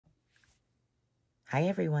Hi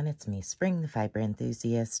everyone, it's me, Spring the Fiber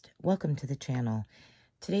Enthusiast. Welcome to the channel.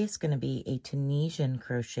 Today's going to be a Tunisian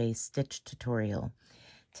crochet stitch tutorial.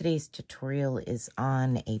 Today's tutorial is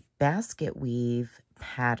on a basket weave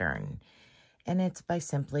pattern, and it's by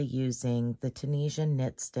simply using the Tunisian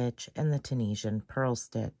knit stitch and the Tunisian purl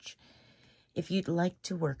stitch. If you'd like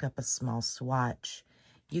to work up a small swatch,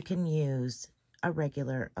 you can use a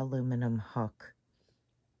regular aluminum hook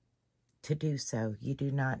to do so. You do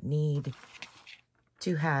not need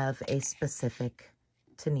to have a specific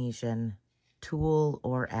Tunisian tulle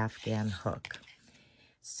or Afghan hook.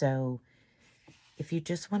 So if you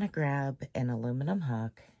just want to grab an aluminum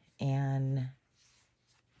hook and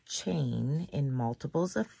chain in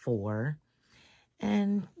multiples of 4,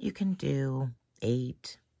 and you can do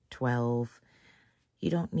 8, 12. You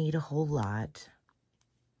don't need a whole lot,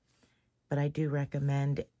 but I do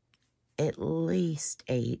recommend at least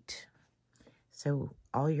 8. So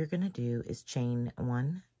all you're going to do is chain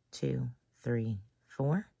 1, 2, 3,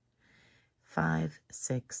 4, 5,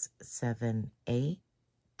 6, 7, 8,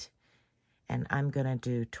 and I'm going to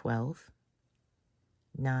do 12,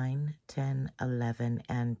 9, 10, 11,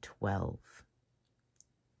 and 12.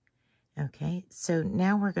 Okay, so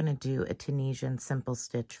now we're going to do a Tunisian simple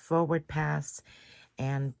stitch forward pass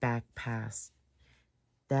and back pass.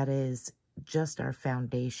 That is just our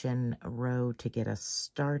foundation row to get us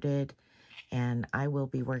started. And I will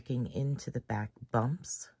be working into the back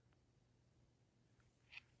bumps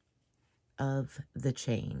of the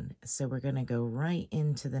chain. So we're going to go right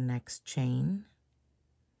into the next chain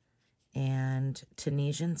and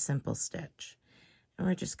Tunisian simple stitch. And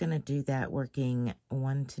we're just going to do that, working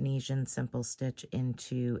 1 Tunisian simple stitch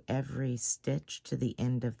into every stitch to the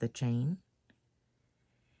end of the chain.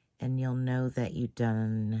 And you'll know that you've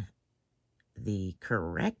done the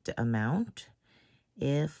correct amount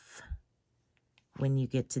if, when you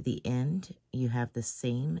get to the end, you have the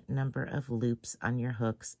same number of loops on your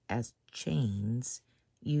hooks as chains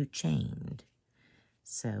you chained.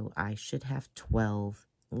 So I should have 12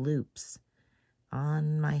 loops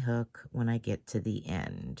on my hook when I get to the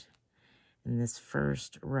end. And this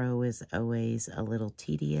first row is always a little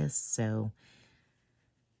tedious, so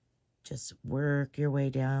just work your way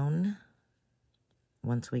down.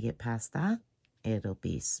 Once we get past that, it'll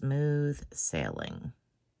be smooth sailing.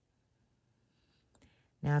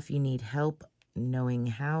 Now, if you need help knowing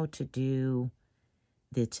how to do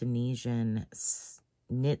the Tunisian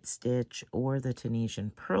knit stitch or the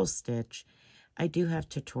Tunisian purl stitch, I do have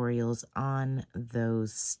tutorials on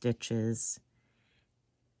those stitches,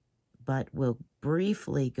 but we'll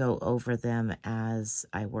briefly go over them as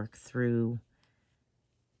I work through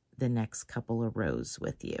the next couple of rows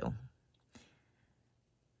with you.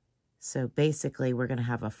 So basically, we're going to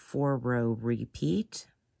have a 4-row repeat.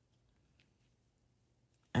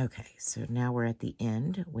 Okay, so now we're at the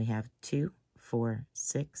end. We have 2, 4,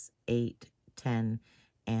 6, 8, 10,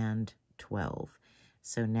 and 12.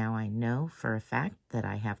 So now I know for a fact that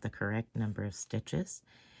I have the correct number of stitches.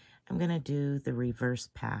 I'm going to do the reverse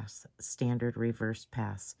pass, standard reverse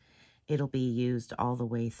pass. It'll be used all the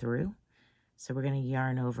way through. So we're going to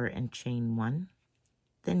yarn over and chain 1,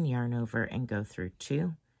 then yarn over and go through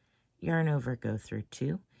 2, yarn over, go through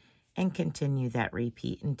 2, and continue that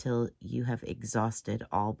repeat until you have exhausted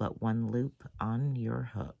all but 1 loop on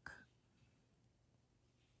your hook.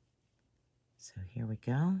 So here we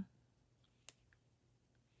go.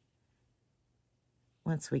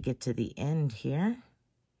 Once we get to the end here,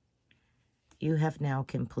 you have now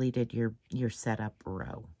completed your setup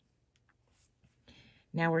row.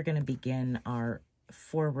 Now we're going to begin our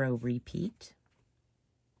 4-row repeat.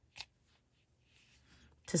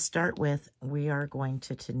 To start with, we are going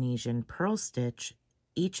to Tunisian purl stitch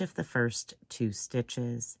each of the first 2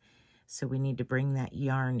 stitches. So we need to bring that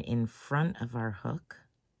yarn in front of our hook,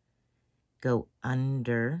 go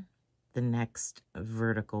under the next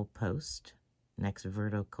vertical post, next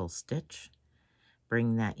vertical stitch,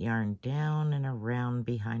 bring that yarn down and around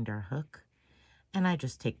behind our hook, and I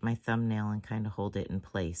just take my thumbnail and kind of hold it in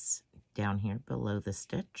place down here below the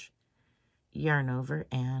stitch, yarn over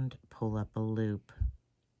and pull up a loop.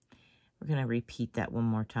 We're going to repeat that one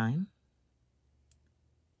more time.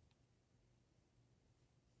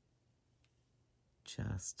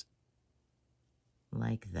 Just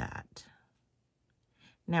like that.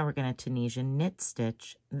 Now we're going to Tunisian knit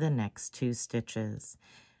stitch the next 2 stitches.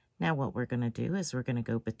 Now what we're going to do is we're going to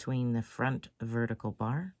go between the front vertical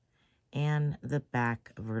bar and the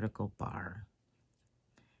back vertical bar.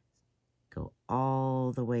 Go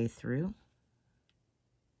all the way through.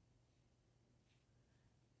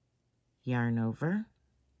 Yarn over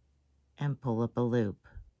and pull up a loop.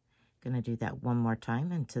 Going to do that one more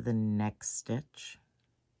time into the next stitch.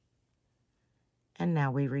 And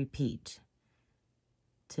now we repeat.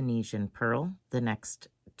 Tunisian purl the next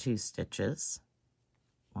 2 stitches,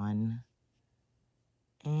 1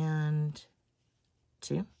 and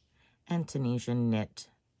 2, and Tunisian knit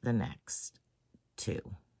the next 2.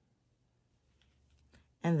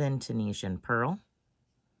 And then Tunisian purl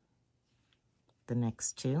the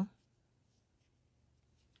next 2.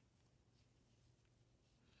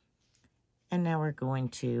 And now we're going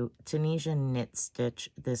to Tunisian knit stitch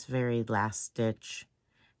this very last stitch.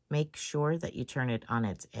 Make sure that you turn it on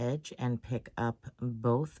its edge and pick up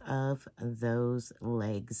both of those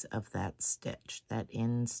legs of that stitch, that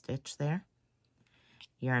end stitch there.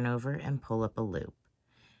 Yarn over and pull up a loop.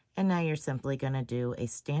 And now you're simply going to do a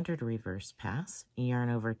standard reverse pass. Yarn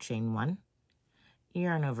over, chain 1,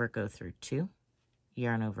 yarn over, go through 2,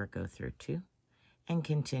 yarn over, go through 2, and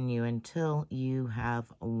continue until you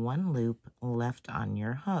have 1 loop left on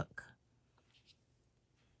your hook.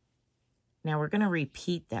 Now we're going to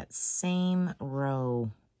repeat that same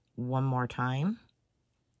row one more time.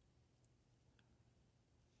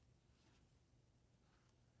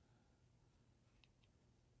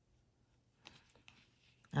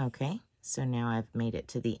 Okay, so now I've made it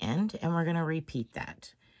to the end, and we're going to repeat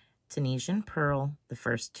that. Tunisian purl the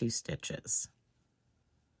first 2 stitches.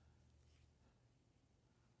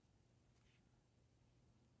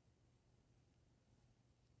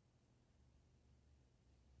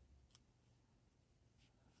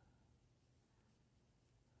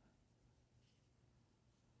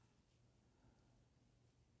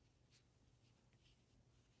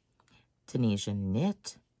 Tunisian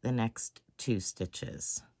knit the next 2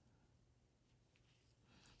 stitches.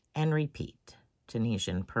 And repeat.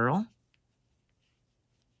 Tunisian purl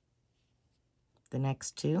the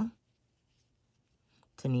next 2.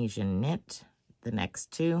 Tunisian knit the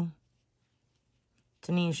next 2.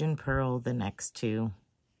 Tunisian purl the next 2.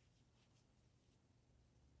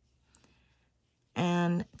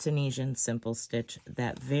 And Tunisian simple stitch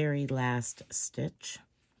that very last stitch.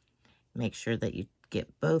 Make sure that you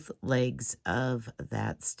get both legs of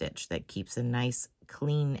that stitch. That keeps a nice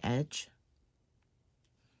clean edge.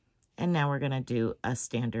 And now we're going to do a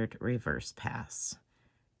standard reverse pass.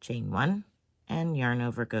 Chain 1 and yarn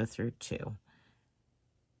over, go through 2.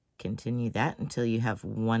 Continue that until you have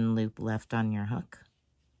 1 loop left on your hook.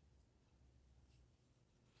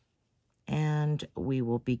 And we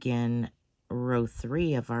will begin row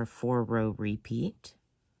 3 of our 4-row repeat.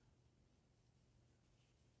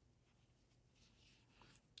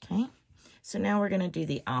 Okay, so now we're going to do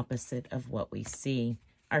the opposite of what we see.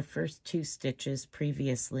 Our first 2 stitches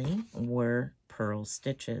previously were purl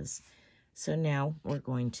stitches. So now we're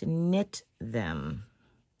going to knit them.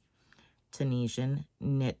 Tunisian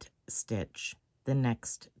knit stitch the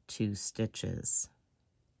next 2 stitches.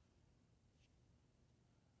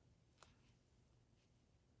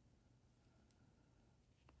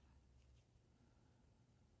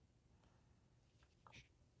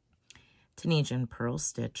 Tunisian purl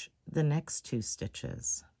stitch the next 2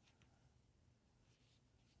 stitches.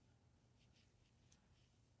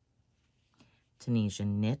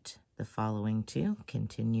 Tunisian knit the following 2,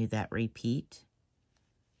 continue that repeat.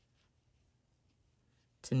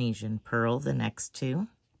 Tunisian purl the next 2.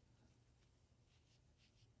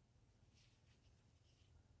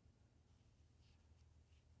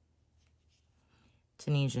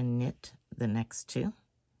 Tunisian knit the next 2.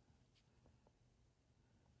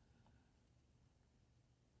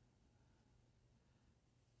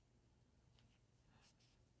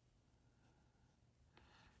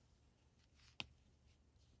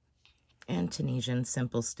 And Tunisian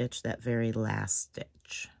simple stitch that very last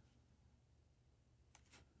stitch.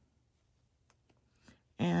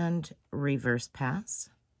 And reverse pass,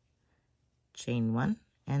 chain 1,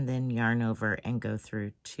 and then yarn over and go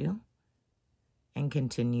through 2. And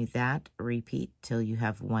continue that repeat till you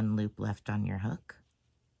have 1 loop left on your hook.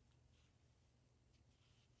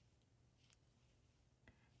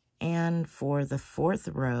 And for the 4th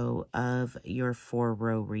row of your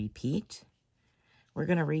 4-row repeat, we're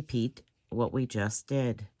going to repeat what we just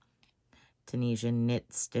did. Tunisian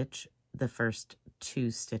knit stitch the first 2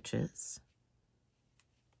 stitches.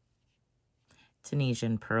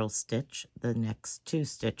 Tunisian purl stitch the next 2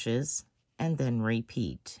 stitches, and then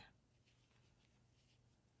repeat.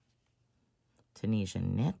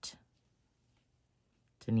 Tunisian knit,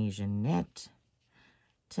 Tunisian knit,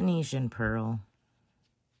 Tunisian purl,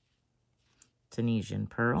 Tunisian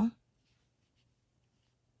purl,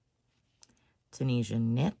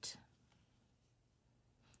 Tunisian knit,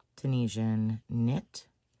 Tunisian knit,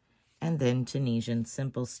 and then Tunisian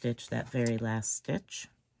simple stitch that very last stitch.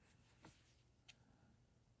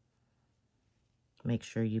 Make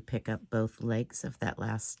sure you pick up both legs of that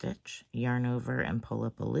last stitch, yarn over and pull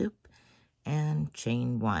up a loop, and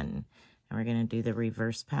chain 1. And we're going to do the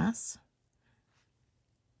reverse pass.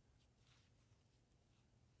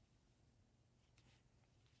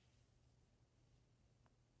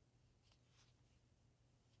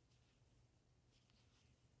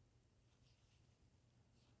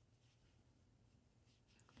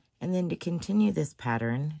 And then to continue this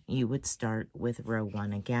pattern, you would start with row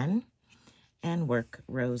 1 again and work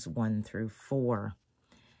rows 1 through 4,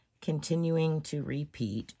 continuing to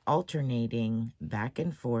repeat, alternating back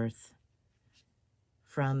and forth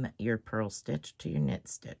from your purl stitch to your knit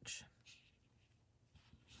stitch.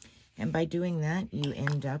 And by doing that, you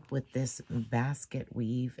end up with this basket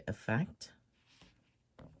weave effect.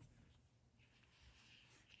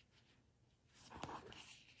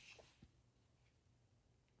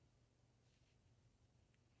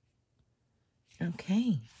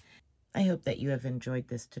 Okay, I hope that you have enjoyed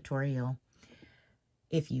this tutorial.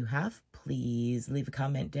 If you have, please leave a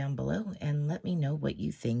comment down below and let me know what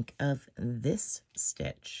you think of this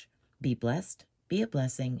stitch. Be blessed, be a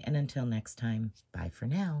blessing, and until next time, bye for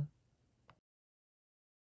now.